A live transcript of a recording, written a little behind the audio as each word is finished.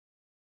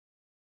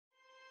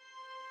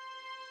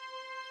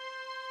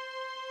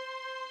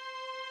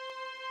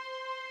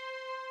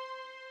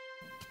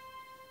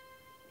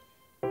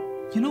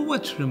You know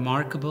what's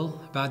remarkable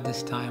about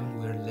this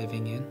time we're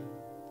living in?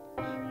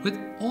 With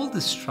all the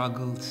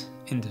struggles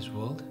in this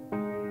world,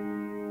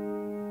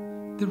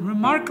 the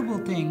remarkable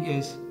thing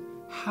is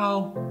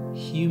how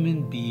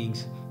human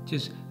beings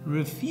just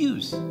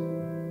refuse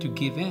to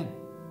give in.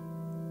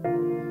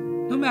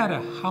 No matter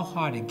how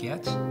hard it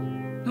gets,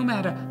 no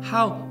matter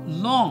how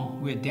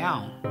long we're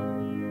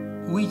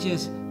down, we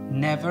just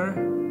never,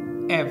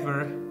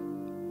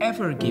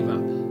 ever give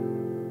up.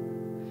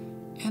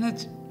 And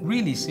it's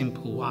really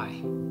simple why.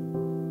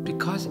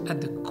 Because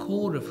at the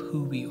core of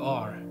who we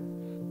are,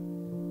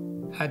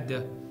 at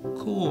the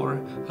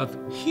core of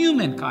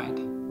humankind,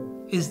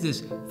 is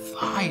this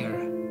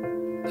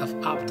fire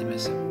of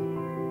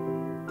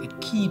optimism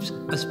that keeps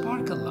a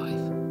spark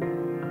alive.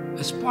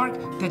 A spark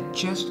that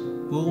just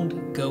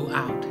won't go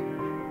out.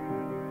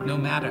 No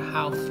matter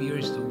how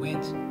fierce the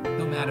winds,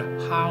 no matter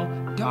how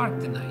dark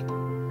the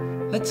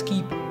night. Let's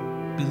keep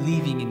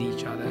believing in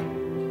each other.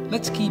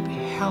 Let's keep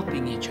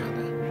helping each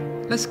other.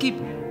 Let's keep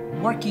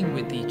working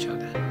with each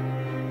other.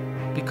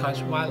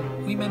 Because while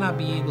we may not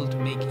be able to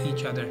make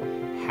each other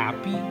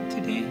happy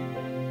today,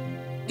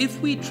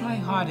 if we try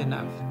hard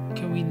enough,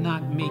 can we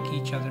not make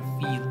each other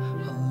feel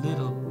a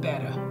little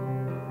better,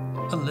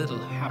 a little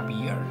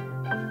happier?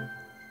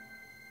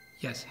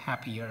 Yes,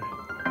 happier.